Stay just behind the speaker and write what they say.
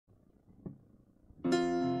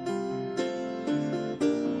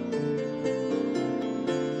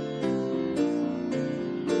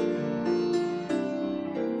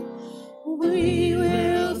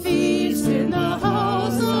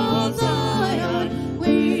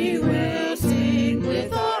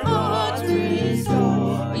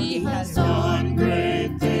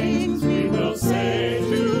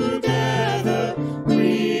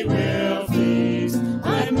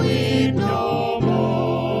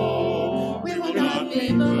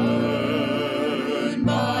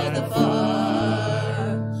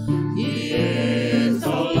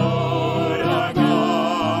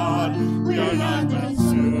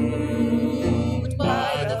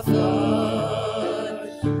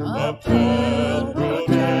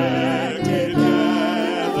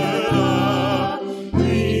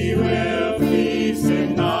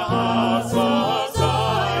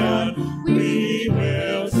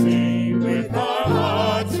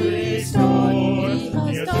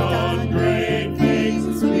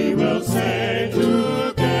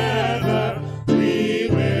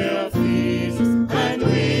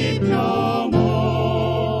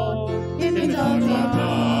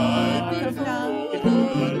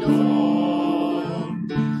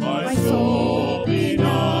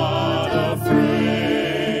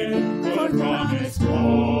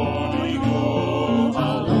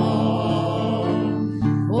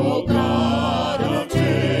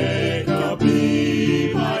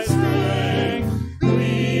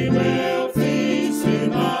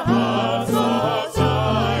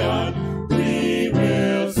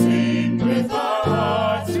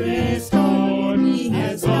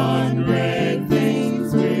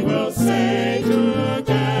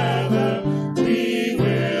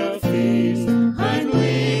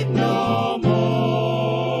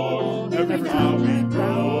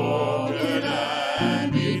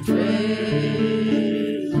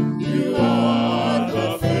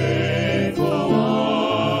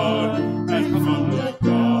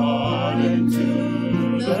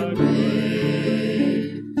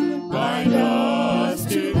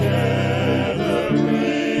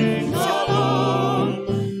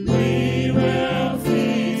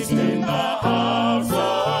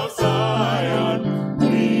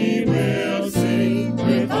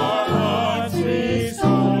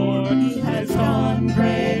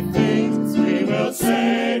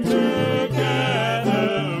say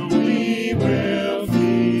together we will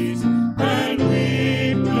feast and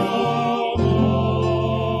weep no more.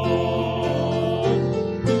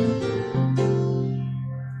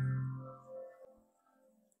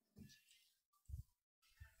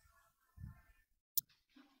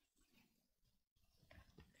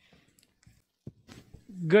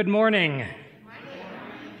 Good morning.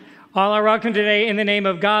 All are welcome today in the name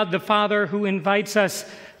of God the Father, who invites us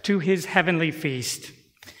to his heavenly feast.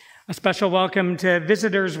 A special welcome to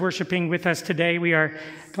visitors worshiping with us today. We are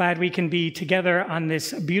glad we can be together on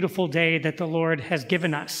this beautiful day that the Lord has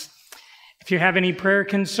given us. If you have any prayer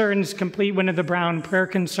concerns, complete one of the brown prayer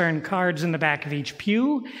concern cards in the back of each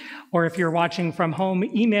pew, or if you're watching from home,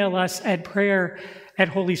 email us at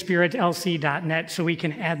prayer@holyspiritlc.net so we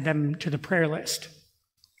can add them to the prayer list.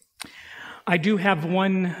 I do have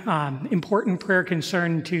one important prayer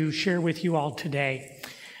concern to share with you all today.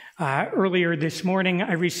 Earlier this morning,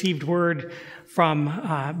 I received word from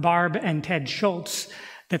Barb and Ted Schultz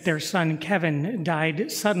that their son Kevin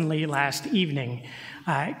died suddenly last evening.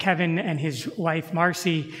 Kevin and his wife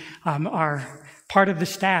Marcy are part of the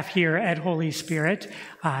staff here at Holy Spirit.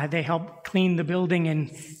 They help clean the building and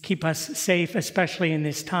keep us safe, especially in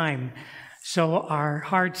this time. So our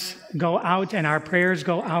hearts go out and our prayers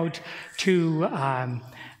go out to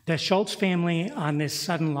the Schultz family on this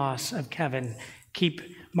sudden loss of Kevin. Keep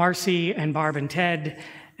Marcy and Barb and Ted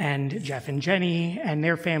and Jeff and Jenny and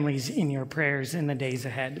their families in your prayers in the days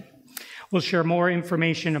ahead. We'll share more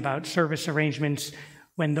information about service arrangements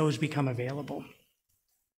when those become available.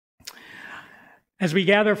 As we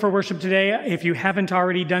gather for worship today, if you haven't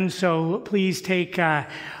already done so, please take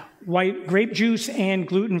white grape juice and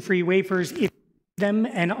gluten-free wafers, if them,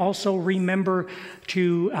 and also remember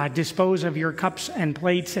to dispose of your cups and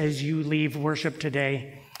plates as you leave worship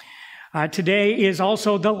today. Today is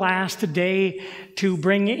also the last day to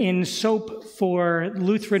bring in soap for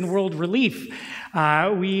Lutheran World Relief.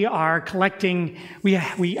 We are collecting, we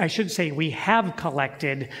have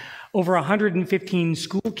collected over 115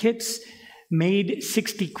 school kits, made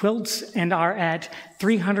 60 quilts, and are at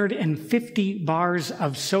 350 bars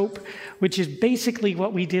of soap, which is basically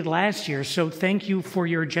what we did last year. So thank you for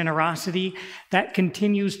your generosity. That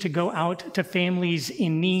continues to go out to families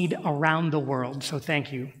in need around the world. So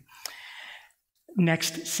thank you.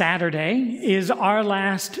 Next Saturday is our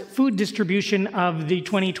last food distribution of the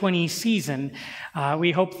 2020 season.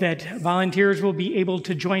 We hope that volunteers will be able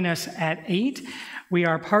to join us at 8. We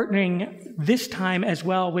are partnering this time as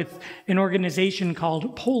well with an organization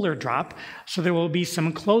called Polar Drop. So there will be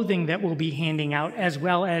some clothing that we'll be handing out, as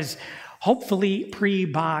well as hopefully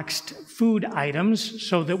pre-boxed food items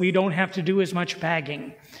so that we don't have to do as much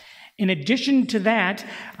bagging. In addition to that,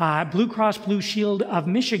 Blue Cross Blue Shield of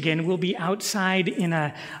Michigan will be outside in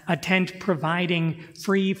a tent providing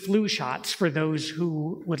free flu shots for those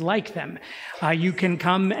who would like them. You can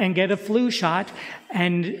come and get a flu shot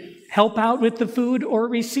and help out with the food or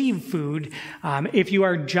receive food. If you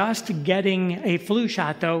are just getting a flu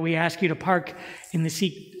shot, though, we ask you to park in the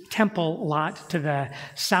Sikh temple lot to the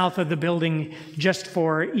south of the building just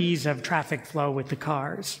for ease of traffic flow with the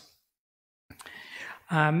cars.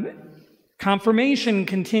 Confirmation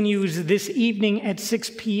continues this evening at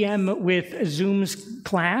 6 p.m. with Zoom's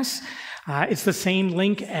class. It's the same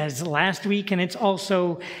link as last week, and it's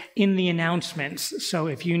also in the announcements. So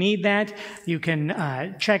if you need that, you can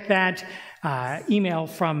check that email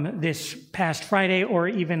from this past Friday or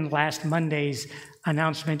even last Monday's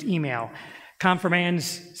announcement email.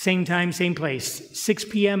 Confirmands, same time, same place, 6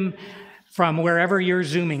 p.m. from wherever you're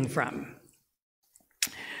Zooming from.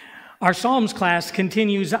 Our Psalms class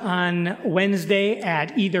continues on Wednesday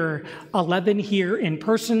at either 11 here in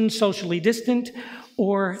person, socially distant,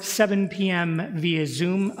 or 7 p.m. via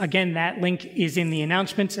Zoom. Again, that link is in the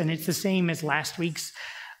announcements, and it's the same as last week's.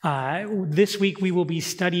 This week, we will be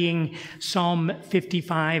studying Psalm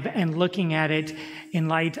 55 and looking at it in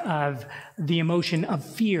light of the emotion of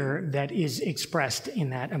fear that is expressed in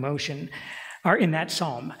that emotion, or in that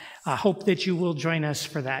psalm. I hope that you will join us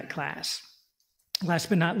for that class. Last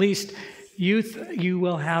but not least, youth, you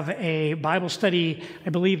will have a Bible study,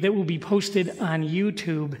 I believe, that will be posted on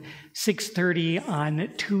YouTube 6:30 on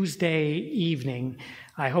Tuesday evening.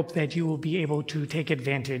 I hope that you will be able to take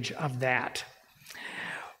advantage of that.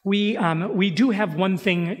 We do have one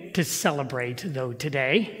thing to celebrate, though,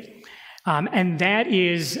 today, and that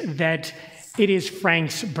is that it is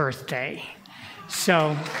Frank's birthday.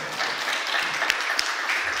 So...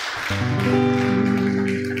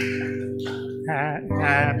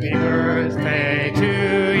 Happy birthday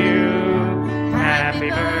to you. Happy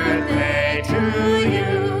birthday to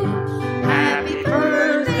you. Happy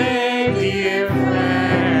birthday, dear Frank.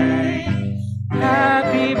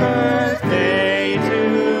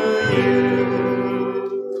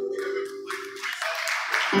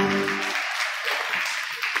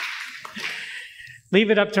 Leave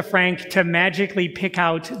it up to Frank to magically pick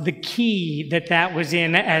out the key that was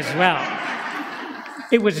in as well.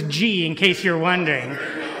 It was G, in case you're wondering.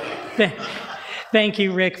 Thank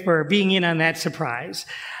you, Rick, for being in on that surprise.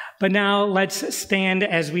 But now let's stand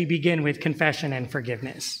as we begin with confession and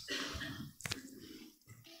forgiveness.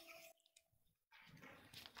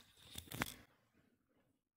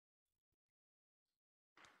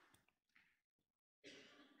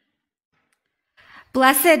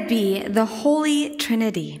 Blessed be the Holy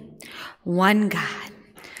Trinity, one God,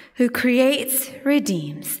 who creates,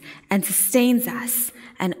 redeems, and sustains us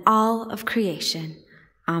and all of creation.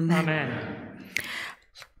 Amen. Amen.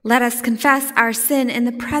 Let us confess our sin in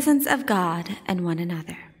the presence of God and one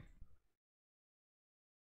another.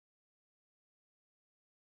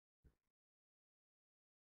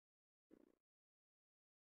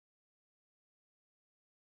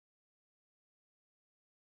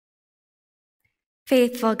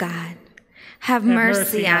 Faithful God, have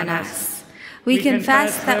mercy on us. We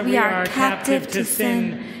confess that we are captive to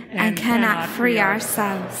sin and cannot free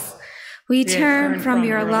ourselves. We turn from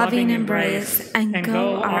your loving embrace and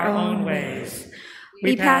go our own ways.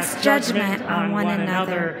 We pass judgment on one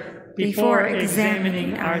another before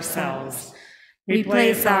examining ourselves. We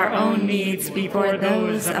place our own needs before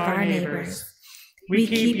those of our neighbors. We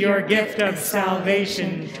keep your gift of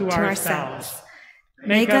salvation to ourselves.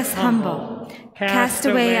 Make us humble, cast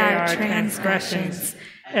away our transgressions,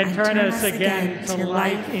 and turn us again to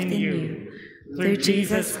life in you. Through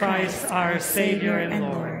Jesus Christ, our Savior and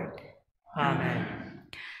Lord. Amen.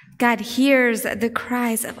 God hears the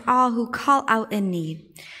cries of all who call out in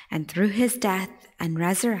need, and through his death and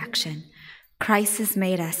resurrection, Christ has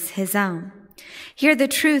made us his own. Hear the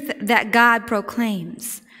truth that God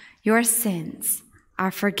proclaims. Your sins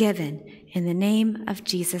are forgiven in the name of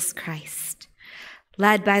Jesus Christ.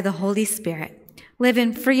 Led by the Holy Spirit, live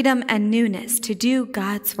in freedom and newness to do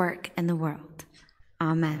God's work in the world.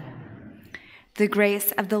 Amen. The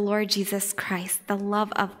grace of the Lord Jesus Christ, the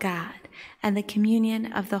love of God, and the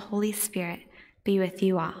communion of the Holy Spirit be with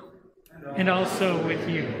you all. And also with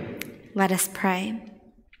you. Let us pray.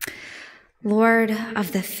 Lord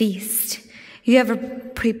of the feast, you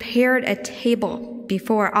have prepared a table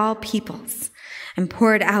before all peoples and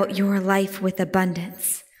poured out your life with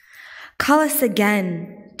abundance. Call us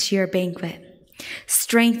again to your banquet.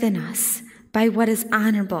 Strengthen us by what is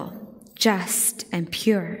honorable, just, and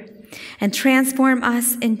pure, and transform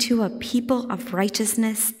us into a people of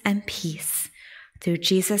righteousness and peace. Through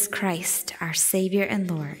Jesus Christ, our Savior and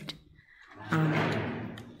Lord. Amen.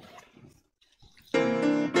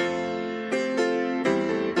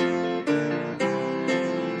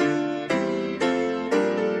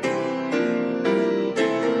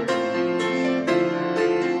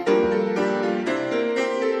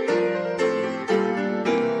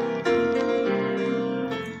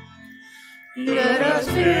 Let us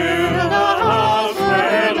fill the house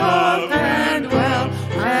where love can dwell,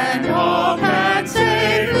 and all can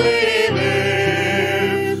safely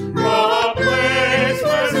live. The place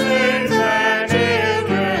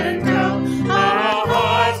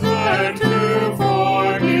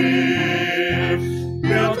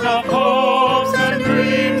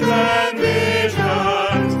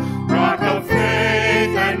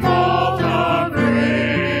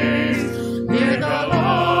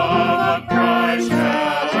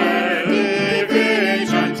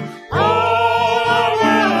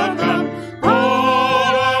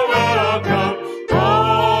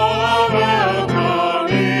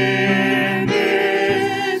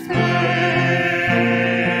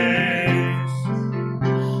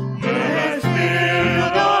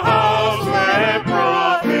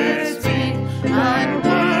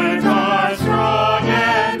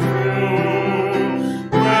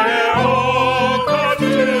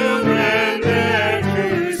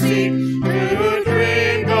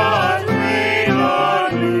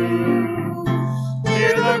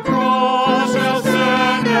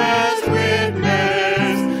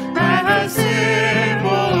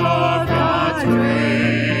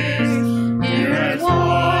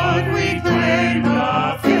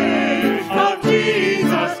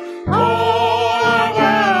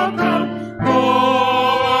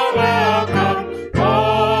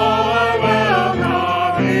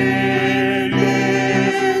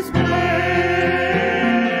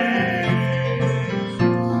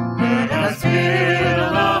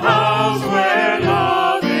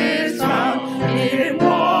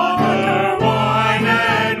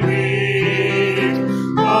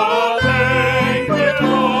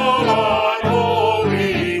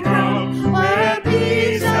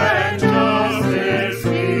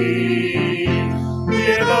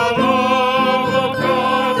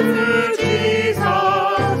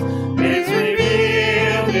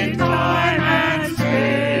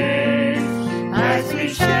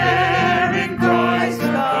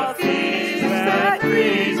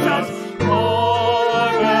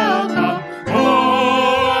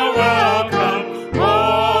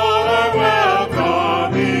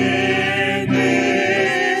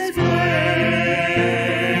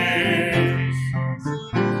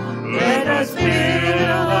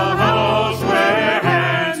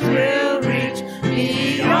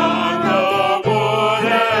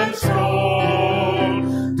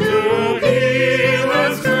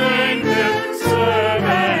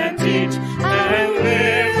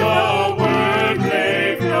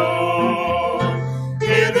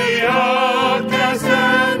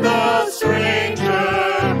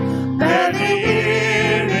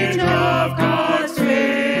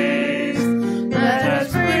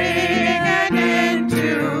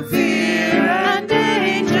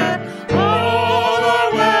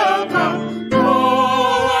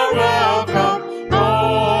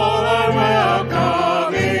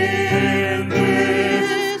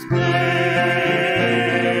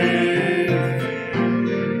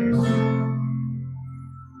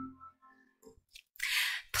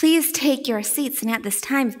our seats. And at this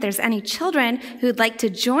time, if there's any children who'd like to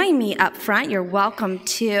join me up front, you're welcome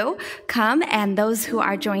to come. And those who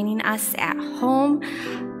are joining us at home,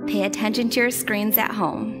 pay attention to your screens at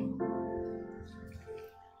home.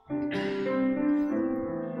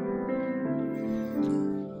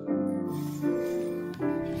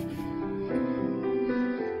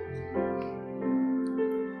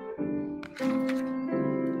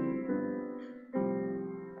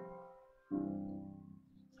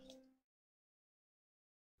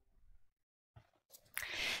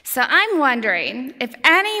 So I'm wondering if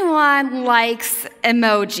anyone likes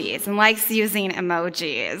emojis and likes using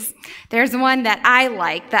emojis. There's one that I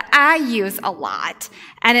like that I use a lot,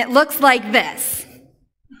 and it looks like this.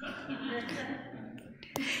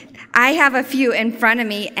 I have a few in front of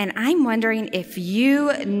me, and I'm wondering if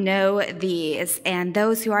you know these. And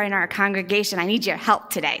those who are in our congregation, I need your help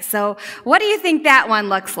today. So what do you think that one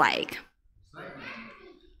looks like?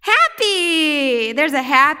 Happy. There's a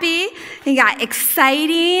happy. You got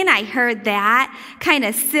exciting. I heard that. Kind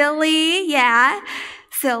of silly. Yeah,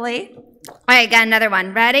 silly. All right, got another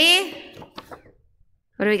one. Ready?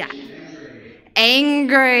 What do we got?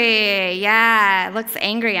 Angry. Yeah, it looks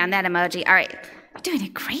angry on that emoji. All right, you're doing a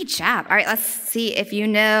great job. All right, let's see if you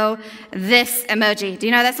know this emoji. Do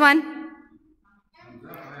you know this one?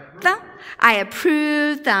 I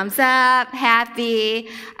approve, thumbs up, happy.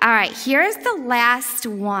 All right, here's the last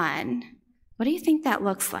one. What do you think that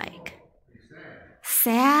looks like?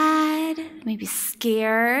 Sad, maybe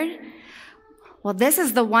scared. Well, this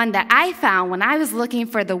is the one that I found when I was looking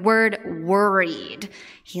for the word worried.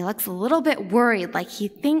 He looks a little bit worried, like he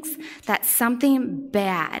thinks that something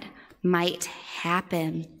bad might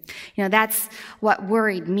happen. You know, that's what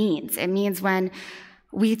worried means. It means when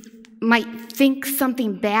we might think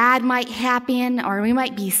something bad might happen, or we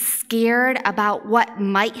might be scared about what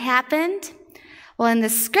might happen. Well, in the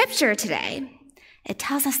scripture today, it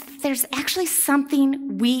tells us that there's actually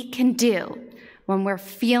something we can do when we're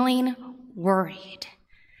feeling worried.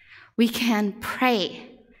 We can pray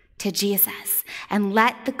to Jesus and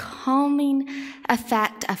let the calming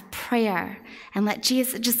effect of prayer and let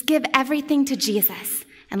Jesus, just give everything to Jesus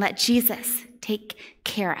and let Jesus take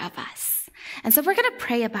care of us. And so we're going to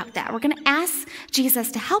pray about that. We're going to ask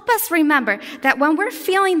Jesus to help us remember that when we're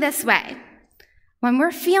feeling this way, when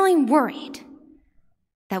we're feeling worried,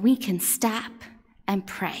 that we can stop and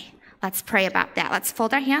pray. Let's pray about that. Let's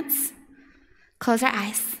fold our hands, close our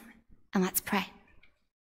eyes, and let's pray.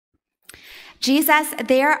 Jesus,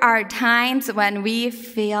 there are times when we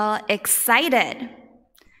feel excited,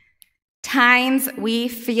 times we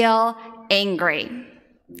feel angry,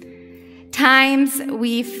 times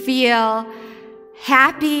we feel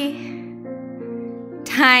happy,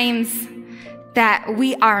 times that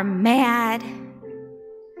we are mad,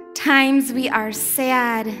 times we are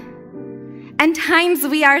sad, and times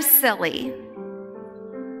we are silly.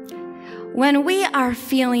 When we are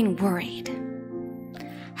feeling worried,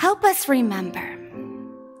 help us remember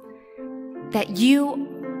that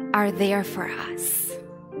you are there for us.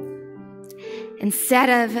 Instead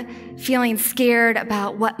of feeling scared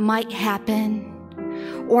about what might happen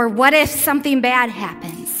or what if something bad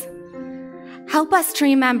happens, help us to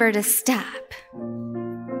remember to stop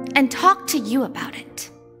and talk to you about it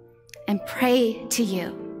and pray to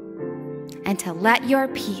you and to let your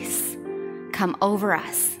peace come over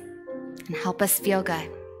us and help us feel good.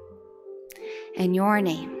 In your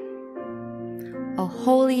name, O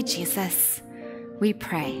holy Jesus, we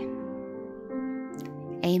pray.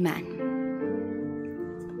 Amen.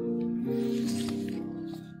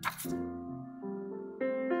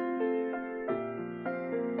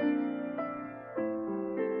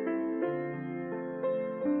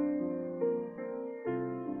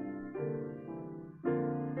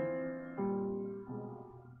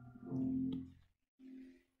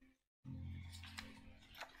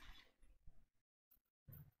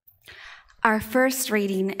 Our first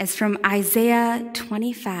reading is from Isaiah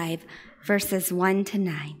 25, verses 1 to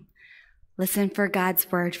 9. Listen for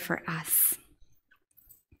God's word for us.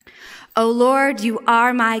 O Lord, you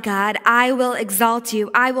are my God. I will exalt you.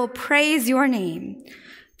 I will praise your name,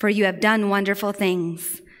 for you have done wonderful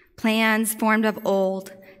things, plans formed of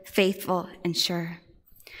old, faithful and sure.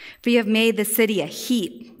 For you have made the city a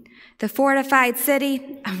heap, the fortified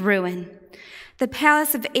city a ruin. The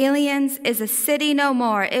palace of aliens is a city no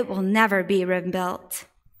more. It will never be rebuilt.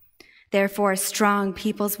 Therefore, strong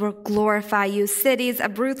peoples will glorify you. Cities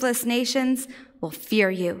of ruthless nations will fear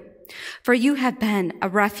you. For you have been a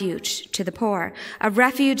refuge to the poor, a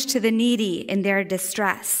refuge to the needy in their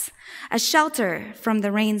distress, a shelter from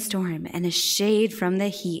the rainstorm and a shade from the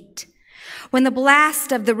heat. when the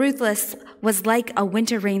blast of the ruthless was like a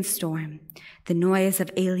winter rainstorm, the noise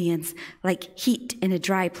of aliens like heat in a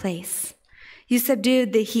dry place. You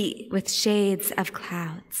subdued the heat with shades of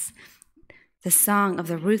clouds. The song of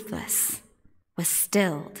the ruthless was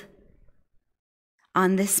stilled.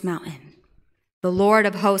 On this mountain, the Lord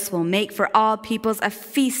of hosts will make for all peoples a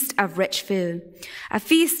feast of rich food, a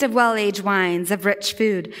feast of well-aged wines, of rich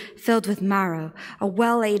food filled with marrow, of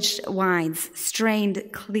well-aged wines strained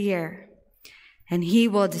clear. And he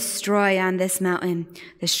will destroy on this mountain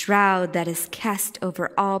the shroud that is cast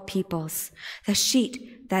over all peoples, the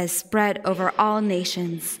sheet that is spread over all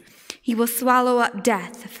nations. He will swallow up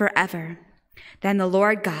death forever. Then the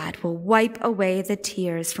Lord God will wipe away the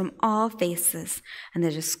tears from all faces, and the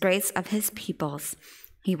disgrace of his peoples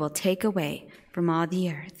he will take away from all the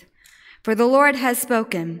earth. For the Lord has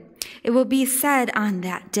spoken. It will be said on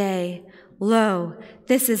that day, Lo,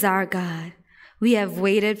 this is our God. We have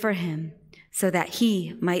waited for him, so that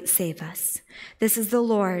he might save us. This is the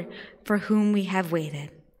Lord for whom we have waited.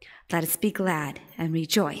 Let us be glad and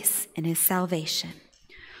rejoice in his salvation.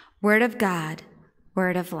 Word of God,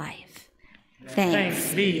 word of life.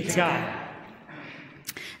 Thanks be to God.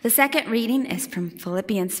 The second reading is from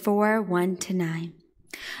Philippians 4, 1-9.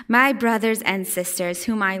 My brothers and sisters,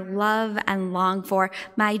 whom I love and long for,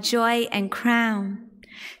 my joy and crown,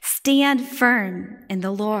 stand firm in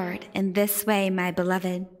the Lord in this way, my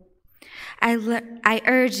beloved. I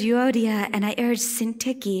urge Euodia and I urge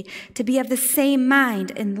Syntyche to be of the same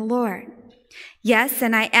mind in the Lord. Yes,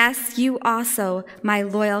 and I ask you also, my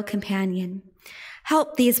loyal companion,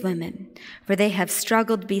 help these women, for they have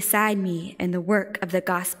struggled beside me in the work of the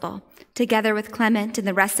gospel, together with Clement and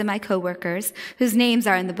the rest of my co-workers, whose names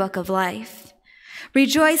are in the book of life.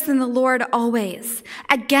 Rejoice in the Lord always.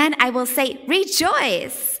 Again, I will say,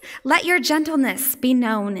 rejoice. Let your gentleness be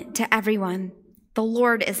known to everyone. The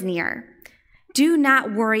Lord is near. Do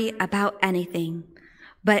not worry about anything,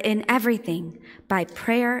 but in everything, by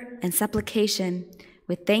prayer and supplication,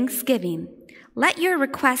 with thanksgiving, let your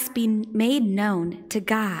requests be made known to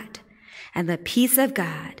God, and the peace of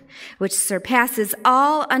God, which surpasses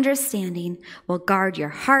all understanding, will guard your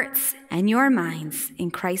hearts and your minds in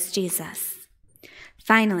Christ Jesus.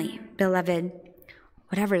 Finally, beloved,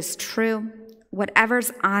 whatever is true, whatever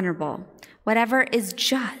is honorable, whatever is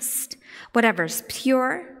just, whatever is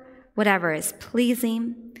pure, whatever is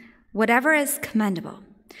pleasing, whatever is commendable,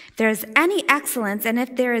 if there is any excellence, and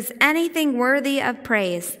if there is anything worthy of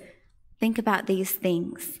praise, think about these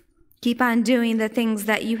things. Keep on doing the things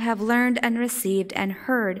that you have learned and received and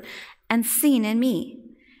heard and seen in me,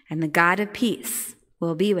 and the God of peace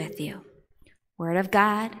will be with you. Word of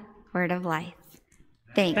God, word of life.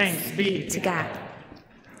 Thanks be to God.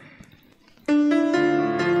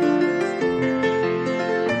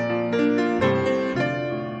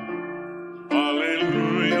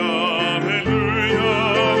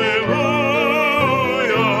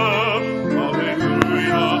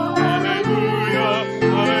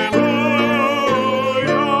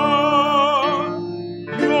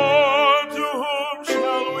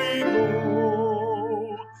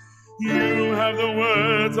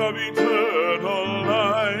 Of eternal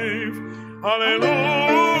life. Hallelujah.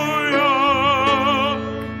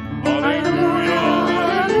 Hallelujah.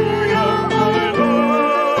 Hallelujah. Hallelujah.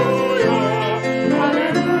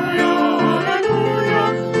 Hallelujah.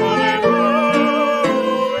 Hallelujah.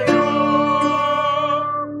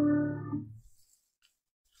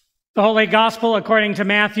 The Holy Gospel according to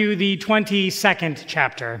Matthew, the 22nd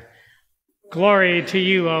chapter. Glory to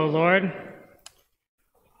you, O Lord.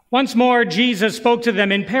 Once more, Jesus spoke to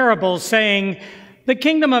them in parables, saying, The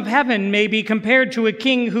kingdom of heaven may be compared to a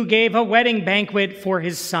king who gave a wedding banquet for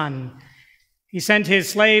his son. He sent his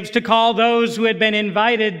slaves to call those who had been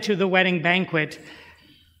invited to the wedding banquet,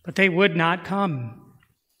 but they would not come.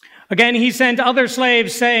 Again, he sent other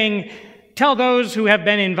slaves, saying, Tell those who have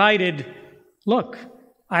been invited, Look,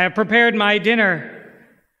 I have prepared my dinner.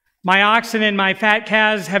 My oxen and my fat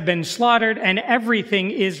calves have been slaughtered, and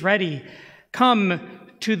everything is ready. Come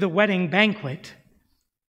to the wedding banquet.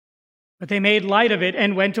 But they made light of it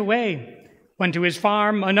and went away, one to his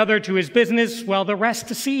farm, another to his business, while the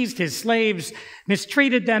rest seized his slaves,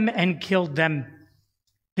 mistreated them, and killed them.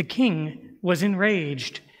 The king was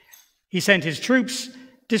enraged. He sent his troops,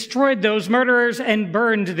 destroyed those murderers, and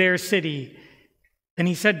burned their city. Then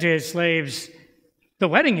he said to his slaves, The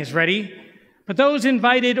wedding is ready, but those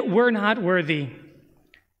invited were not worthy.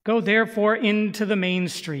 Go therefore into the main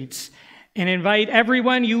streets, and invite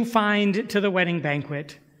everyone you find to the wedding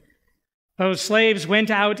banquet. Those slaves went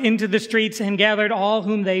out into the streets and gathered all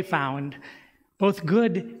whom they found, both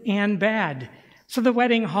good and bad. So the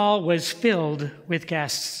wedding hall was filled with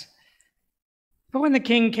guests. But when the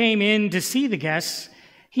king came in to see the guests,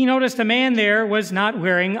 he noticed a man there was not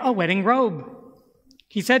wearing a wedding robe.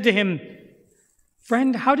 He said to him,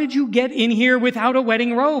 "Friend, how did you get in here without a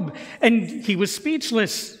wedding robe?" And he was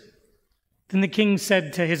speechless. Then the king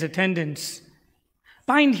said to his attendants,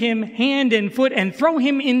 "Bind him hand and foot and throw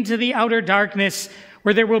him into the outer darkness,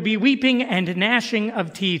 where there will be weeping and gnashing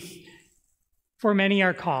of teeth. For many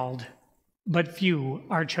are called, but few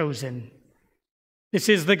are chosen." This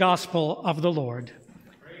is the gospel of the Lord.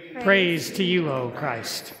 Praise to you, O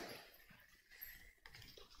Christ.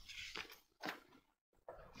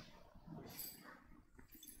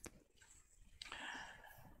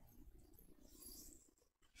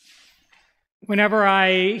 Whenever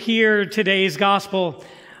I hear today's gospel,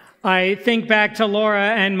 I think back to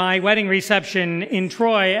Laura and my wedding reception in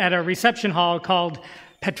Troy at a reception hall called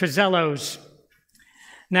Petrozello's.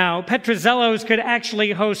 Now, Petrozello's could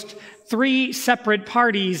actually host 3 separate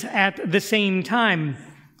parties at the same time.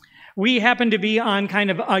 We happened to be on kind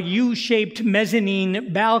of a U-shaped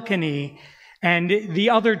mezzanine balcony, and the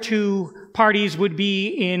other 2 parties would be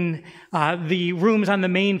in the rooms on the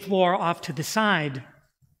main floor off to the side.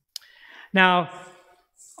 Now,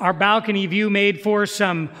 our balcony view made for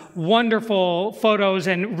some wonderful photos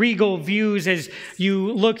and regal views as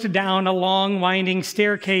you looked down a long, winding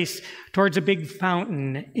staircase towards a big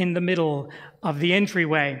fountain in the middle of the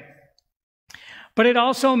entryway. But it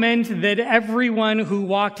also meant that everyone who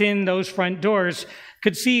walked in those front doors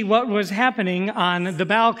could see what was happening on the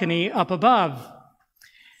balcony up above.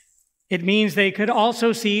 It means they could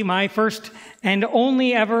also see my first and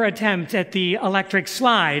only ever attempt at the electric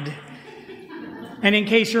slide. And in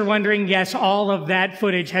case you're wondering, yes, all of that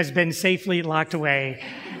footage has been safely locked away,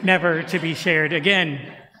 never to be shared again.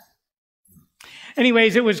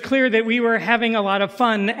 Anyways, it was clear that we were having a lot of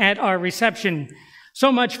fun at our reception.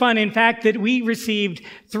 So much fun, in fact, that we received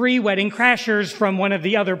 3 wedding crashers from one of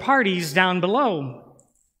the other parties down below.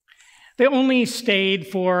 They only stayed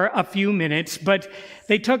for a few minutes, but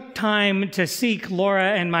they took time to seek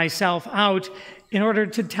Laura and myself out in order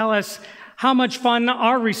to tell us how much fun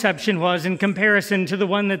our reception was in comparison to the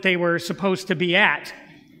one that they were supposed to be at.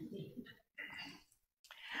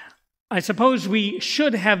 I suppose we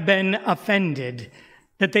should have been offended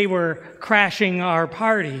that they were crashing our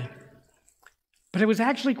party, but it was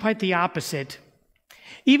actually quite the opposite.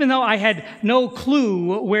 Even though I had no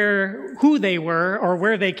clue who they were or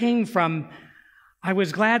where they came from, I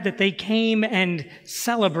was glad that they came and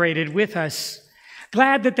celebrated with us.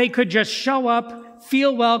 Glad that they could just show up,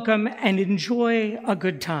 feel welcome, and enjoy a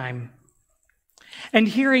good time. And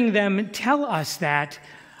hearing them tell us that,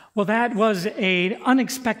 well, that was an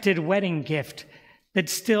unexpected wedding gift that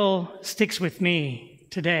still sticks with me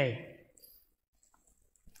today.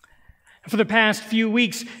 For the past few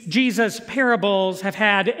weeks, Jesus' parables have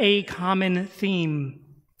had a common theme: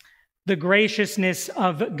 the graciousness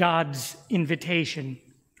of God's invitation.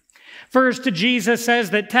 First, Jesus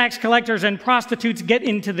says that tax collectors and prostitutes get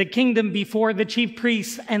into the kingdom before the chief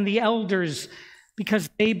priests and the elders because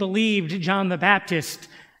they believed John the Baptist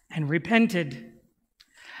and repented.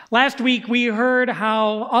 Last week, we heard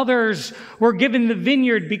how others were given the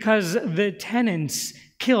vineyard because the tenants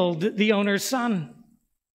killed the owner's son.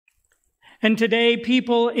 And today,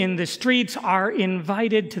 people in the streets are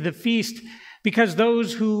invited to the feast because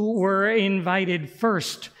those who were invited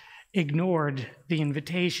first ignored the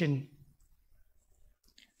invitation.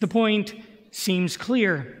 The point seems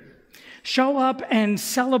clear. Show up and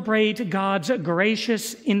celebrate God's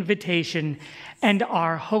gracious invitation, and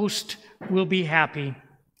our host will be happy.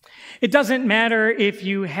 It doesn't matter if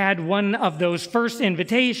you had one of those first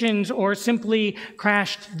invitations or simply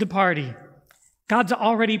crashed the party. God's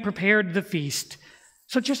already prepared the feast,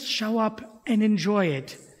 so just show up and enjoy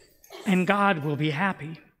it, and God will be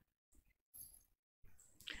happy.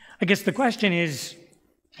 I guess the question is,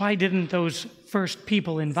 why didn't those first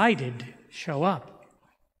people invited show up?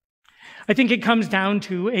 I think it comes down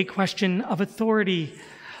to a question of authority,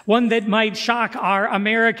 one that might shock our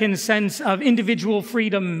American sense of individual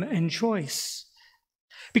freedom and choice.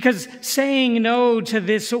 Because saying no to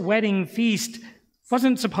this wedding feast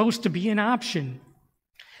wasn't supposed to be an option.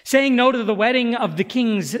 Saying no to the wedding of the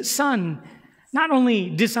king's son not only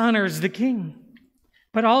dishonors the king,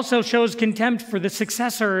 but also shows contempt for the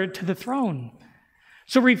successor to the throne.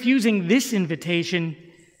 So refusing this invitation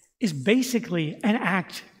is basically an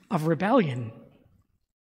act of rebellion.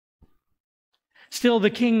 Still, the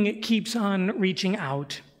king keeps on reaching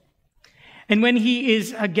out. And when he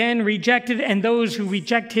is again rejected, and those who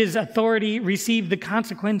reject his authority receive the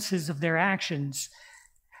consequences of their actions,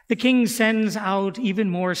 the king sends out even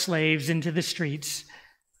more slaves into the streets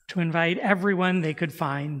to invite everyone they could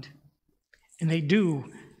find. and they do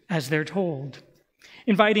as they're told.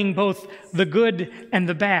 Inviting both the good and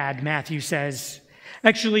the bad, Matthew says.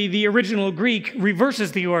 Actually, the original Greek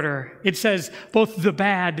reverses the order. It says both the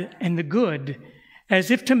bad and the good, as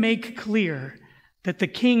if to make clear that the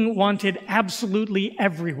king wanted absolutely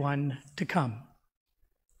everyone to come.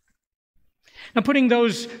 Now, putting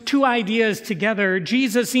those two ideas together,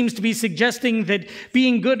 Jesus seems to be suggesting that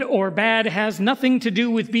being good or bad has nothing to do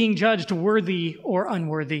with being judged worthy or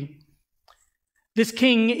unworthy. This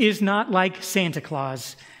king is not like Santa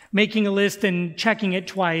Claus, making a list and checking it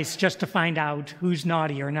twice just to find out who's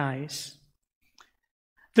naughty or nice.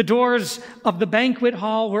 The doors of the banquet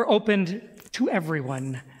hall were opened to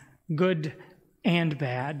everyone, good and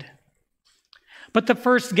bad. But the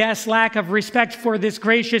first guest's lack of respect for this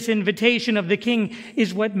gracious invitation of the king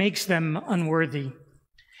is what makes them unworthy.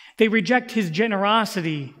 They reject his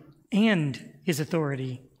generosity and his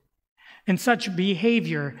authority. And such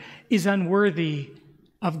behavior is unworthy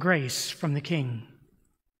of grace from the king.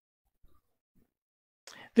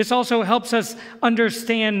 This also helps us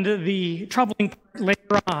understand the troubling part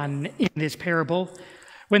later on in this parable,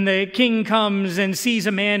 when the king comes and sees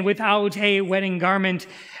a man without a wedding garment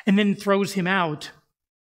and then throws him out.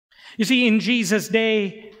 You see, in Jesus'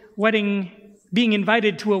 day, being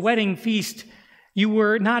invited to a wedding feast, you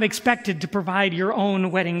were not expected to provide your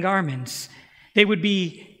own wedding garments. They would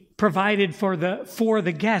be provided for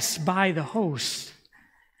the guests by the host.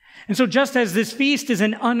 And so just as this feast is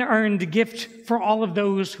an unearned gift for all of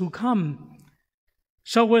those who come,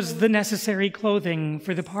 so was the necessary clothing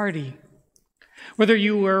for the party. Whether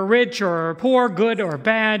you were rich or poor, good or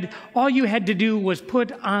bad, all you had to do was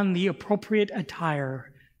put on the appropriate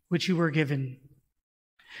attire which you were given.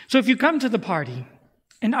 So if you come to the party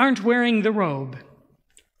and aren't wearing the robe,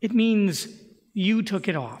 it means you took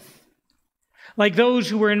it off. Like those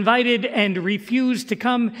who were invited and refused to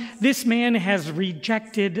come, this man has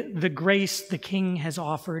rejected the grace the king has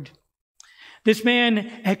offered. This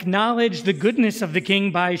man acknowledged the goodness of the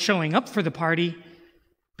king by showing up for the party,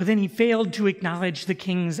 but then he failed to acknowledge the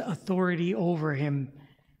king's authority over him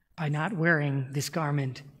by not wearing this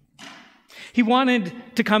garment. He wanted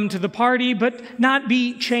to come to the party, but not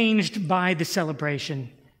be changed by the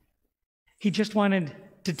celebration. He just wanted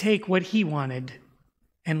to take what he wanted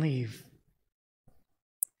and leave.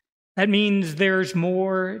 That means there's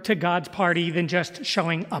more to God's party than just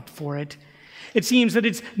showing up for it. It seems that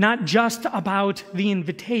it's not just about the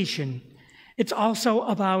invitation. It's also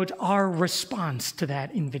about our response to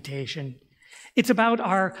that invitation. It's about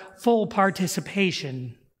our full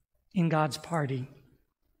participation in God's party.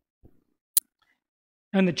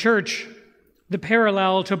 In the church, the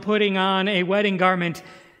parallel to putting on a wedding garment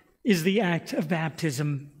is the act of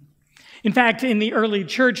baptism. In fact, in the early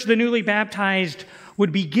church, the newly baptized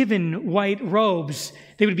would be given white robes.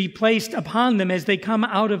 They would be placed upon them as they come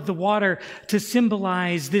out of the water to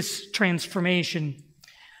symbolize this transformation.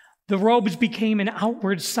 The robes became an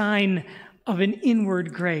outward sign of an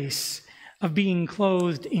inward grace, of being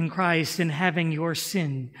clothed in Christ and having your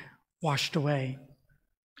sin washed away.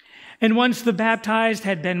 And once the baptized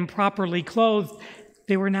had been properly clothed,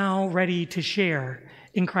 they were now ready to share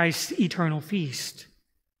in Christ's eternal feast.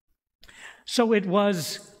 So it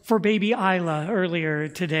was for baby Isla earlier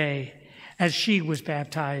today as she was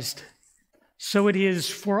baptized. So it is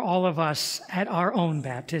for all of us at our own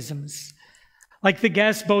baptisms. Like the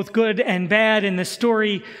guests, both good and bad in the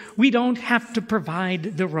story, we don't have to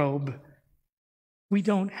provide the robe. We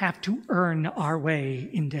don't have to earn our way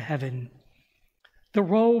into heaven. The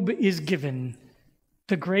robe is given,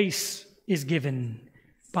 the grace is given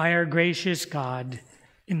by our gracious God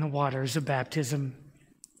in the waters of baptism.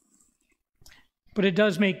 But it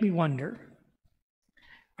does make me wonder,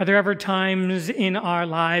 are there ever times in our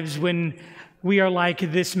lives when we are like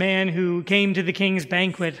this man who came to the king's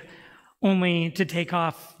banquet only to take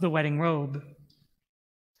off the wedding robe?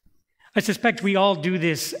 I suspect we all do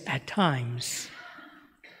this at times.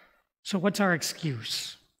 So what's our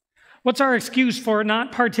excuse? What's our excuse for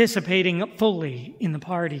not participating fully in the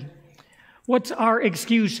party? What's our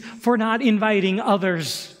excuse for not inviting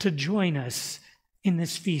others to join us in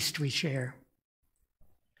this feast we share?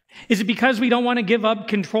 Is it because we don't want to give up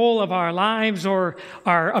control of our lives or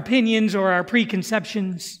our opinions or our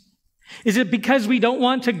preconceptions? Is it because we don't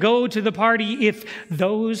want to go to the party if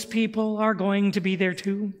those people are going to be there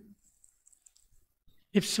too?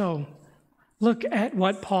 If so, look at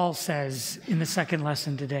what Paul says in the second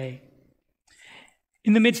lesson today.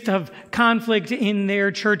 In the midst of conflict in their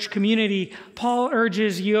church community, Paul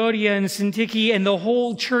urges Euodia and Syntyche and the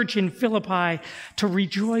whole church in Philippi to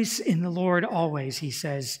rejoice in the Lord always, he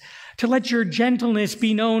says, to let your gentleness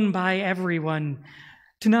be known by everyone,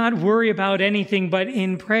 To not worry about anything, but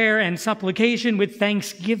in prayer and supplication with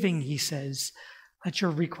thanksgiving, he says, let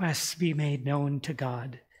your requests be made known to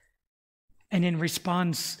God. And in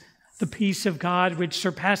response, the peace of God, which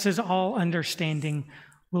surpasses all understanding,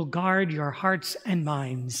 will guard your hearts and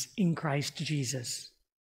minds in Christ Jesus.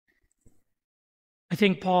 I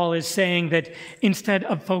think Paul is saying that instead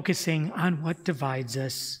of focusing on what divides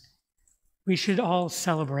us, we should all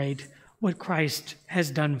celebrate what Christ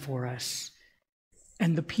has done for us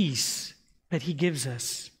and the peace that he gives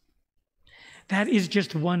us. That is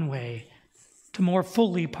just one way to more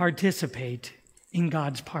fully participate in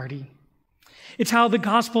God's party. It's how the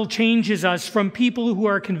gospel changes us from people who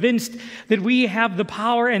are convinced that we have the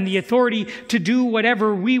power and the authority to do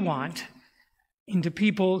whatever we want into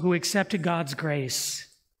people who accept God's grace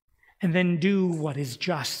and then do what is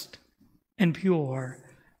just and pure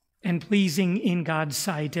and pleasing in God's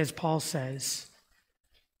sight, as Paul says,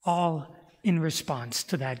 all in response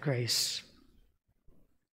to that grace.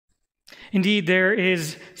 Indeed, there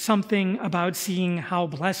is something about seeing how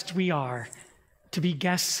blessed we are to be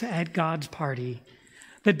guests at God's party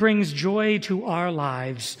that brings joy to our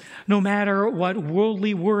lives, no matter what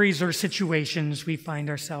worldly worries or situations we find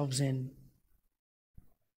ourselves in.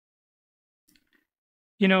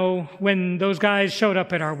 You know, when those guys showed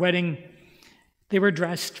up at our wedding, they were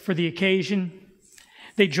dressed for the occasion.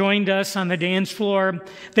 They joined us on the dance floor.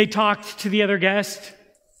 They talked to the other guests.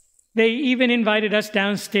 They even invited us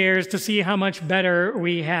downstairs to see how much better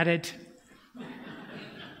we had it.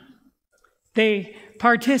 They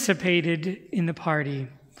participated in the party,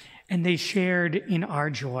 and they shared in our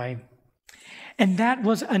joy. And that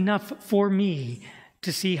was enough for me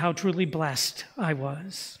to see how truly blessed I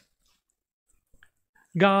was.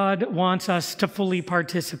 God wants us to fully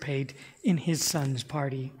participate in his Son's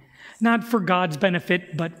party, not for God's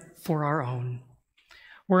benefit, but for our own.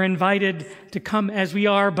 We're invited to come as we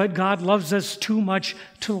are, but God loves us too much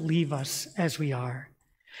to leave us as we are.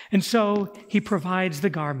 And so he provides the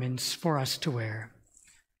garments for us to wear.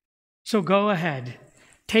 So go ahead,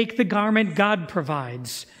 take the garment God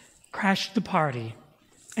provides, crash the party,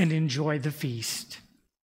 and enjoy the feast.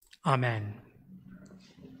 Amen.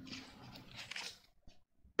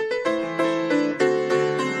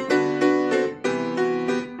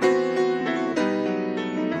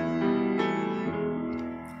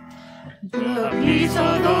 The peace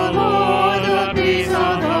of the Lord, the peace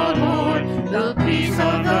of the Lord, the peace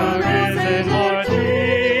of the risen Lord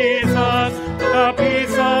Jesus. The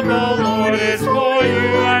peace of the Lord is for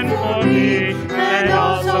you and for me, and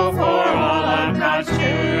also for all of God's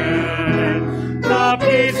children. The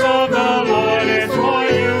peace of the Lord is for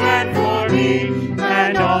you and for me,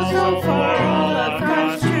 and also for all of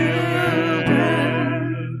God's children.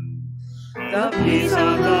 The peace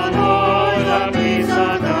of the Lord, the peace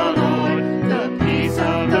of the Lord, the peace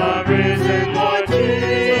of the risen Lord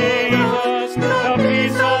Jesus. The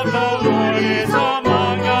peace of the Lord is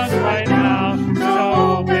among us right now, so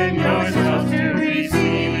open yourself to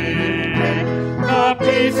receive it. The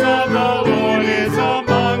peace of the Lord is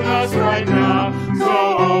among us right now,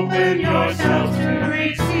 so open yourself to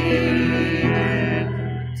receive it.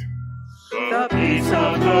 The peace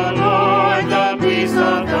of the Lord, the peace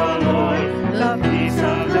of the Lord, the peace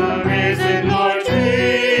of the risen Lord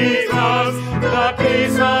Jesus. The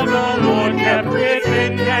peace of the Lord kept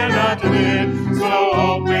within cannot live, so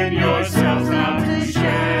open yourselves now to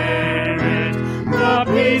share it. The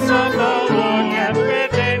peace of the Lord kept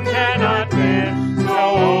within cannot live, so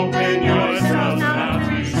open yourselves now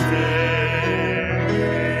to share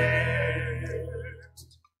it.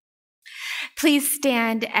 Please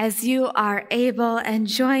stand as you are able and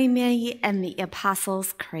join me in the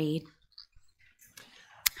Apostles' Creed.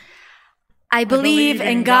 I believe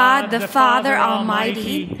in God, the Father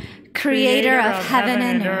Almighty, creator of heaven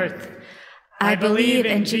and earth. I believe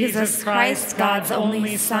in Jesus Christ, God's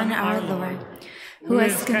only Son, our Lord, who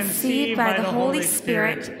was conceived by the Holy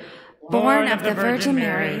Spirit, born of the Virgin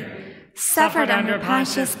Mary, suffered under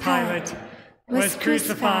Pontius Pilate, was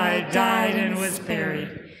crucified, died, and was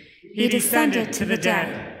buried. He descended to the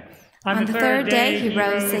dead. On the third day he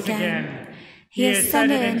rose again. He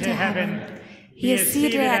ascended into heaven. He is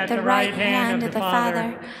seated at the right hand of the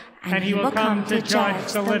Father, and he will come to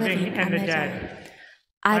judge the living and the dead.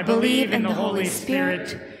 I believe in the Holy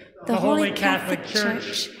Spirit, the Holy Catholic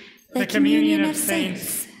Church, the communion of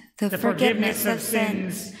saints, the forgiveness of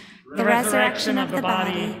sins, the resurrection of the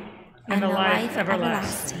body, and the life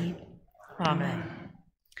everlasting. Amen.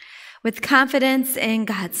 With confidence in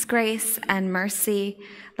God's grace and mercy,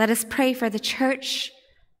 let us pray for the church,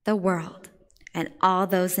 the world, and all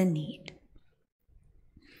those in need.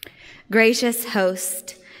 Gracious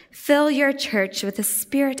host, Fill your church with a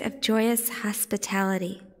spirit of joyous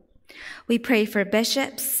hospitality. We pray for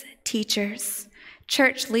bishops, teachers,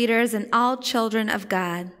 church leaders, and all children of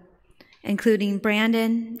God, including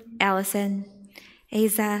Brandon, Allison,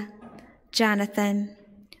 Asa, Jonathan,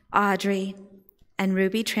 Audrey, and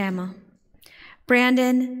Ruby Trammell,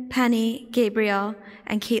 Brandon, Penny, Gabriel,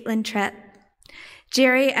 and Caitlin Tripp,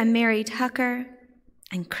 Jerry and Mary Tucker,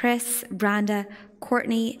 and Chris, Rhonda,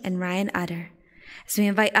 Courtney, and Ryan Utter, as we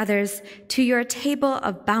invite others to your table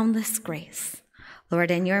of boundless grace.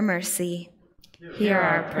 Lord, in your mercy, hear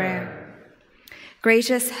our prayer.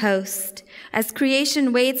 Gracious host, as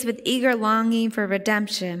creation waits with eager longing for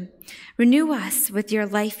redemption, renew us with your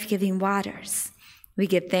life-giving waters. We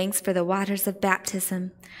give thanks for the waters of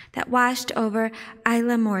baptism that washed over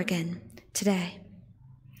Isla Morgan today,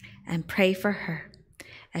 and pray for her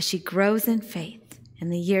as she grows in faith in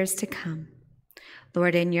the years to come.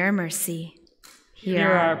 Lord, in your mercy,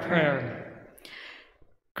 hear our prayer.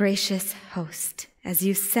 Gracious host, as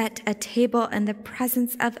you set a table in the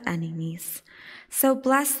presence of enemies, so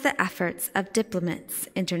bless the efforts of diplomats,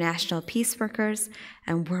 international peace workers,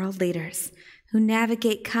 and world leaders who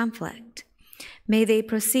navigate conflict. May they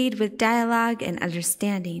proceed with dialogue and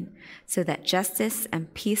understanding so that justice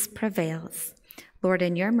and peace prevails. Lord,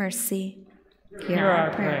 in your mercy, hear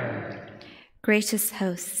our prayer. Gracious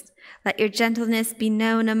host, let your gentleness be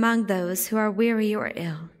known among those who are weary or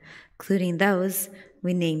ill, including those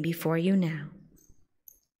we name before you now.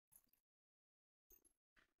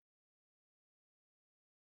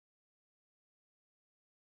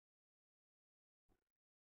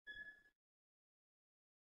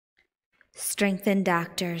 Strengthen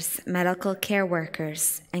doctors, medical care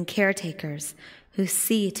workers, and caretakers who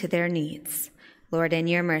see to their needs. Lord, in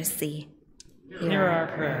your mercy, hear our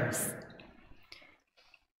prayers.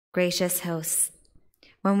 Gracious hosts,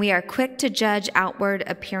 when we are quick to judge outward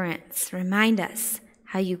appearance, remind us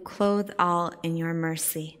how you clothe all in your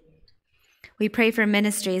mercy. We pray for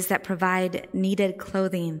ministries that provide needed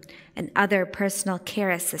clothing and other personal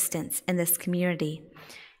care assistance in this community,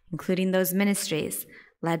 including those ministries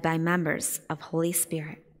led by members of Holy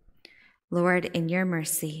Spirit. Lord, in your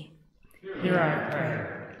mercy, hear our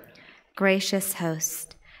prayer. Gracious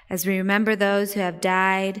host, as we remember those who have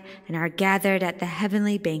died and are gathered at the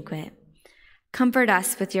heavenly banquet, comfort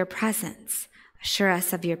us with your presence. Assure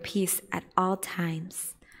us of your peace at all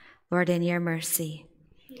times. Lord, in your mercy,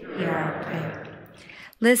 hear our prayer.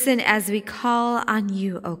 Listen as we call on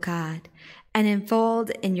you, O God, and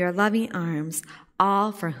enfold in your loving arms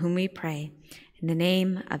all for whom we pray. In the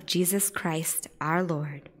name of Jesus Christ, our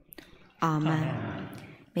Lord. Amen. Amen.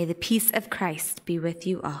 May the peace of Christ be with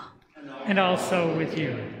you all. And also with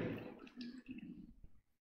you.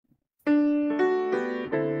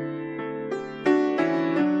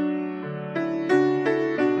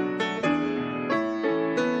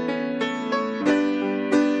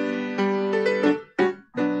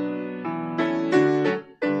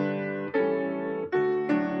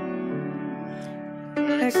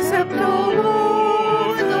 Accept, O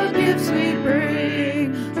Lord, the gifts we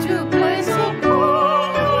bring to place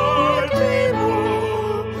upon our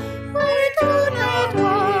table. We do not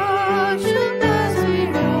worship as we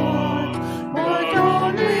ought, but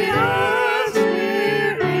only as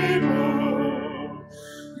we're able.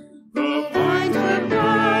 The vines were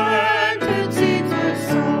planted, seeds were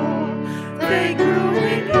sown, they grew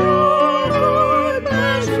in your good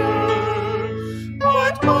measure.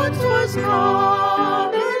 What once was not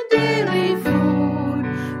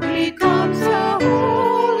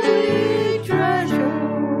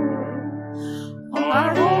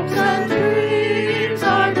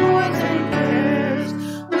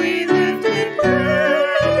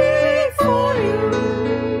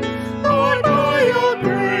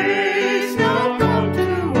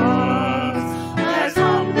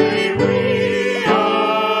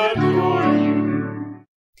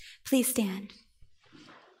Please stand.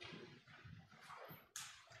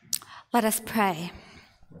 Let us pray.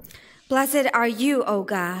 Blessed are you, O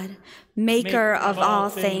God, maker of all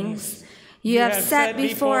things. You have set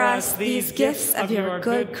before us these gifts of your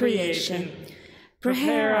good creation.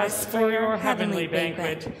 Prepare us for your heavenly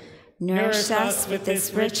banquet. Nourish us with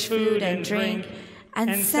this rich food and drink,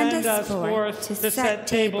 and send us forth to set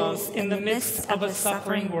tables in the midst of a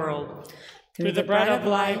suffering world. Through the bread of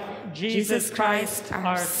life, Jesus Christ,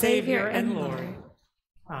 our Savior and Lord.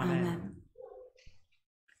 Amen.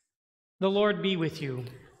 The Lord be with you.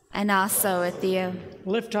 And also with you.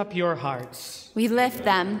 Lift up your hearts. We lift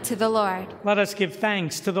them to the Lord. Let us give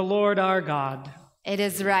thanks to the Lord our God. It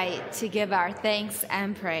is right to give our thanks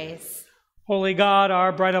and praise. Holy God,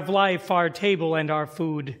 our bread of life, our table and our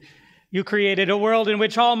food, You created a world in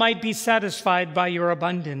which all might be satisfied by your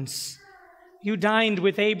abundance. You dined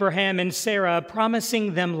with Abraham and Sarah,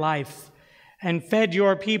 promising them life, and fed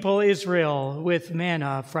your people Israel with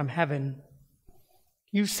manna from heaven.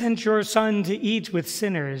 You sent your Son to eat with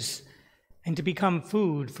sinners and to become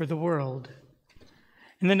food for the world.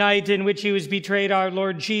 In the night in which he was betrayed, our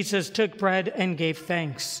Lord Jesus took bread and gave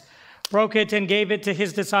thanks, broke it and gave it to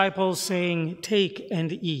his disciples, saying, "Take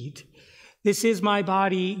and eat. This is my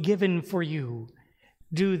body given for you.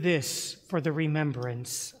 Do this for the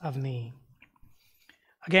remembrance of me."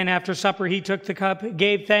 Again, after supper, he took the cup,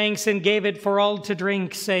 gave thanks, and gave it for all to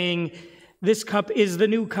drink, saying, "This cup is the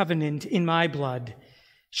new covenant in my blood,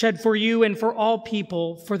 shed for you and for all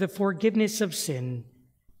people for the forgiveness of sin.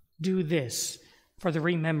 Do this for the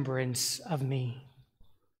remembrance of me."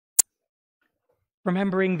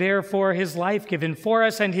 Remembering, therefore, his life given for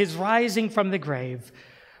us and his rising from the grave,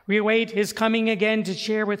 we await his coming again to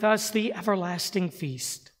share with us the everlasting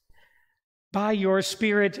feast. By your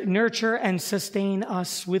Spirit, nurture and sustain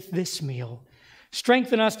us with this meal.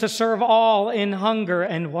 Strengthen us to serve all in hunger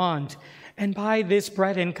and want, and by this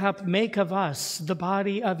bread and cup make of us the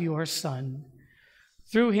body of your Son.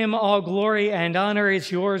 Through him all glory and honor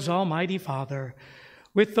is yours, Almighty Father,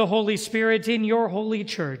 with the Holy Spirit in your holy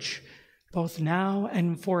church, both now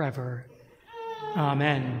and forever.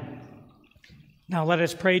 Amen. Now let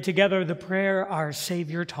us pray together the prayer our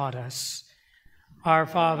Savior taught us. Our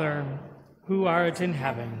Father, who art in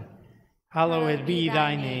heaven, hallowed be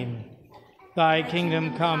thy name. Thy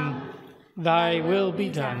kingdom come, thy will be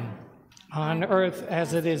done, on earth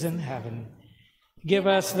as it is in heaven. Give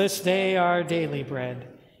us this day our daily bread,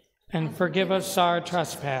 and forgive us our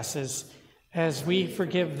trespasses, as we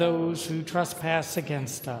forgive those who trespass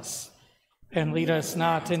against us. And lead us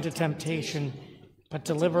not into temptation, but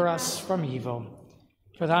deliver us from evil.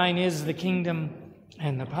 For thine is the kingdom,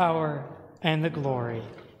 and the power, and the glory,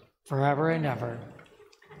 forever and ever.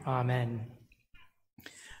 Amen.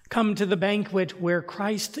 Come to the banquet where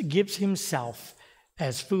Christ gives himself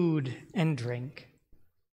as food and drink.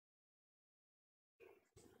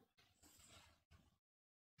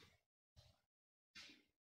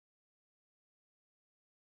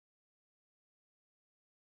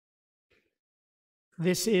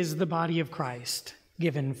 This is the body of Christ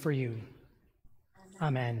given for you.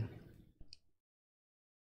 Amen.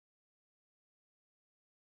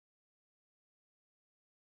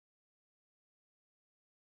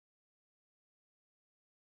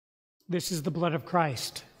 This is the blood of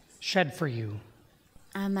Christ shed for you.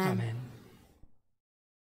 Amen. Amen.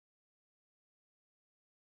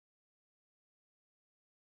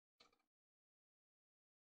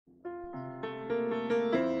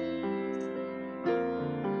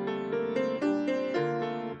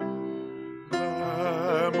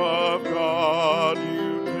 Lamb of God,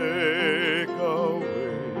 you take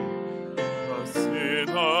away the sin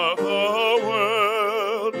of the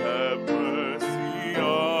world. Have mercy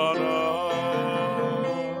on us.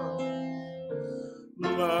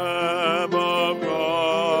 Lamb of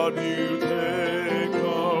God, you take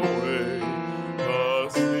away the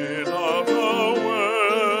sin of the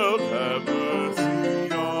world. Have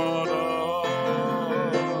mercy on us.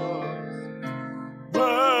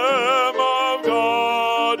 Lamb of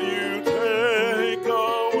God, you take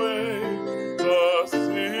away the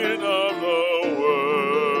sin of the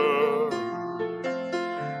world.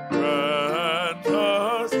 Grant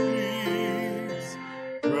us peace,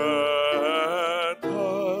 grant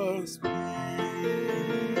us peace.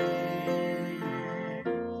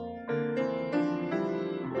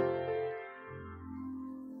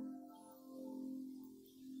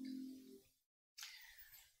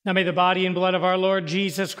 Now may the body and blood of our Lord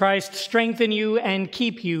Jesus Christ strengthen you and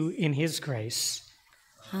keep you in his grace.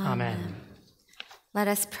 Amen. Let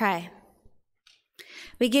us pray.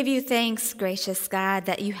 We give you thanks, gracious God,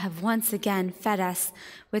 that you have once again fed us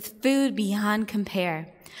with food beyond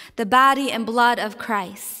compare, the body and blood of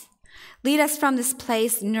Christ. Lead us from this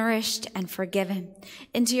place nourished and forgiven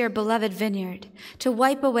into your beloved vineyard to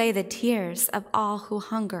wipe away the tears of all who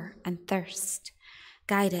hunger and thirst,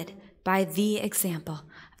 guided by the example of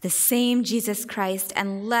the same Jesus Christ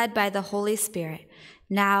and led by the Holy Spirit,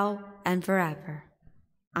 now and forever.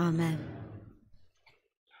 Amen.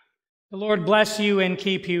 The Lord bless you and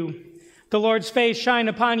keep you. The Lord's face shine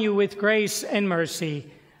upon you with grace and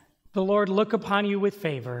mercy. The Lord look upon you with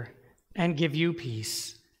favor and give you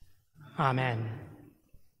peace. Amen.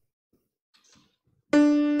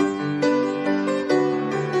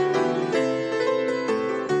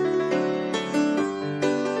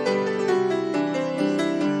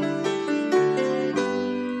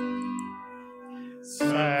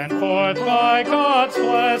 Stand forth by God's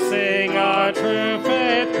blessing, our true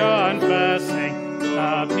faith confessing,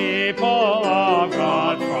 the people of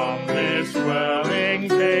God from this dwelling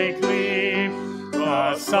take leave.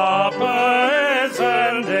 The supper is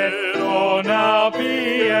ended, oh now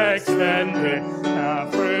be extended the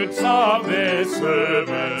fruits of this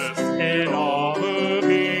service in all who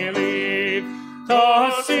believe.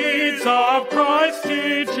 The seeds of Christ's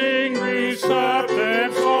teaching,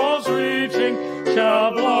 receptive souls reaching,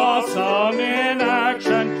 shall blossom in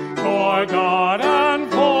action for God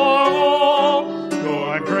and for all.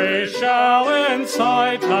 Your grace shall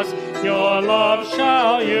incite us, your love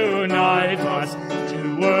shall unite us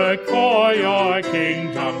to work for your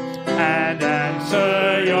kingdom and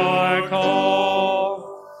answer your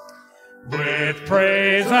call. With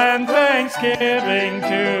praise and thanksgiving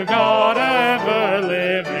to God ever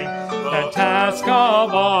living, the task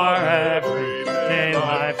of our everyday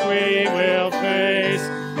life we will face,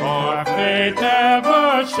 our faith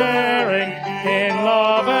ever sharing, in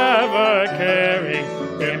love ever caring,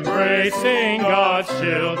 embracing God's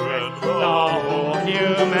children, the whole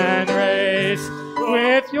human race.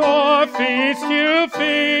 With your feast you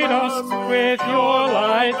feed us, with your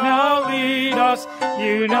light now lead us,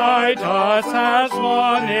 unite us as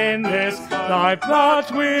one in this life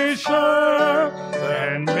that we share.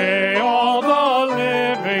 Then may all the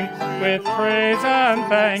living, with praise and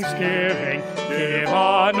thanksgiving, give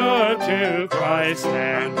honor to Christ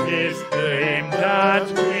and his name that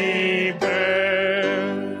we bear.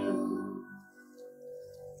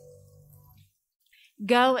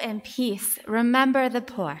 Go in peace. Remember the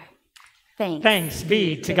poor. Thanks Thanks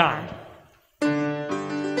be to God.